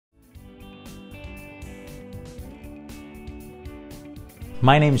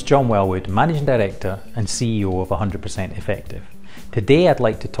My name's John Wellwood, Managing Director and CEO of 100% Effective. Today I'd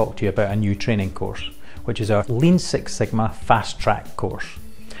like to talk to you about a new training course, which is our Lean Six Sigma Fast Track course.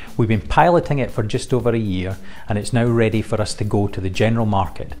 We've been piloting it for just over a year and it's now ready for us to go to the general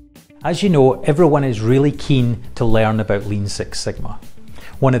market. As you know, everyone is really keen to learn about Lean Six Sigma.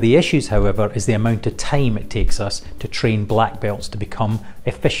 One of the issues, however, is the amount of time it takes us to train black belts to become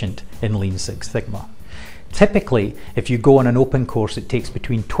efficient in Lean Six Sigma. Typically, if you go on an open course, it takes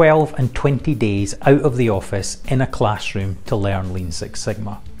between 12 and 20 days out of the office in a classroom to learn Lean Six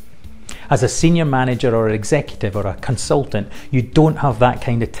Sigma. As a senior manager or executive or a consultant, you don't have that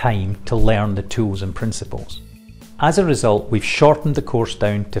kind of time to learn the tools and principles. As a result, we've shortened the course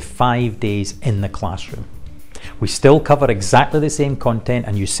down to 5 days in the classroom. We still cover exactly the same content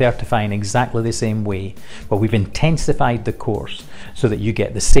and you certify in exactly the same way, but we've intensified the course so that you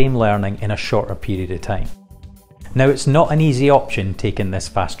get the same learning in a shorter period of time. Now, it's not an easy option taking this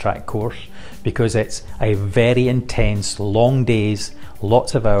fast track course because it's a very intense, long days,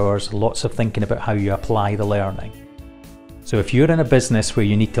 lots of hours, lots of thinking about how you apply the learning. So if you're in a business where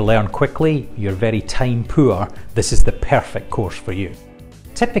you need to learn quickly, you're very time poor, this is the perfect course for you.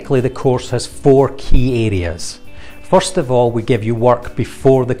 Typically the course has 4 key areas. First of all, we give you work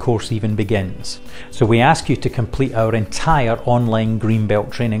before the course even begins. So we ask you to complete our entire online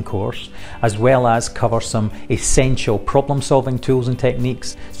Greenbelt training course, as well as cover some essential problem-solving tools and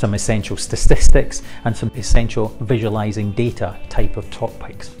techniques, some essential statistics, and some essential visualizing data type of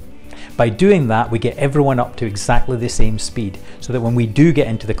topics. By doing that, we get everyone up to exactly the same speed, so that when we do get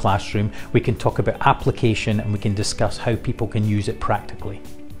into the classroom, we can talk about application and we can discuss how people can use it practically.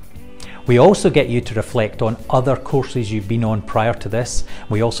 We also get you to reflect on other courses you've been on prior to this.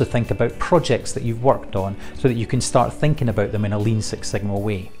 We also think about projects that you've worked on so that you can start thinking about them in a Lean Six Sigma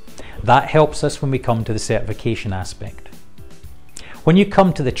way. That helps us when we come to the certification aspect. When you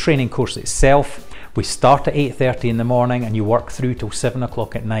come to the training course itself, we start at 8:30 in the morning and you work through till 7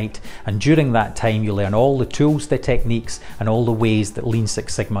 o'clock at night, and during that time you learn all the tools, the techniques and all the ways that Lean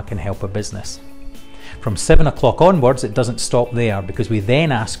Six Sigma can help a business. From 7 o'clock onwards, it doesn't stop there because we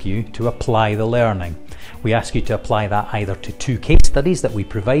then ask you to apply the learning. We ask you to apply that either to 2 case studies that we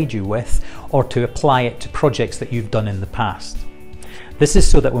provide you with or to apply it to projects that you've done in the past. This is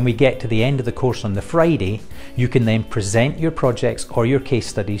so that when we get to the end of the course on the Friday, you can then present your projects or your case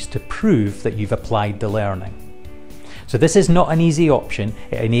studies to prove that you've applied the learning. So this is not an easy option,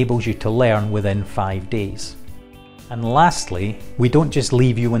 it enables you to learn within 5 days. And lastly, we don't just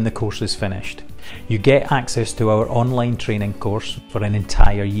leave you when the course is finished. You get access to our online training course for an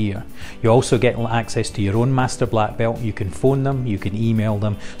entire year. You also get access to your own Master Black Belt. You can phone them, you can email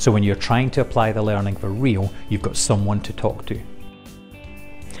them, so when you're trying to apply the learning for real, you've got someone to talk to.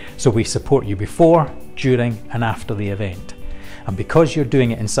 So we support you before, during and after the event. And because you're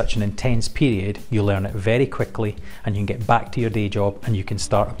doing it in such an intense period, you learn it very quickly and you can get back to your day job and you can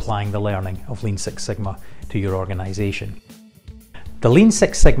start applying the learning of Lean Six Sigma to your organisation. The Lean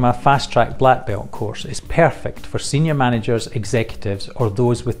Six Sigma Fast Track Black Belt course is perfect for senior managers, executives or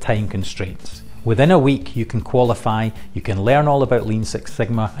those with time constraints. Within a week you can qualify, you can learn all about Lean Six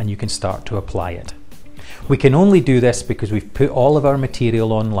Sigma and you can start to apply it. We can only do this because we've put all of our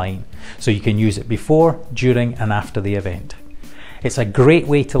material online, so you can use it before, during and after the event. It's a great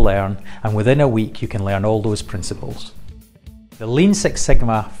way to learn, and within a week you can learn all those principles. The Lean Six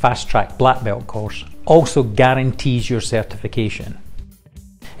Sigma Fast Track Black Belt course also guarantees your certification.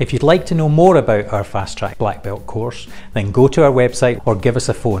 If you'd like to know more about our Fast Track Black Belt course, then go to our website or give us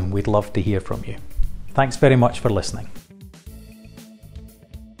a phone. We'd love to hear from you. Thanks very much for listening.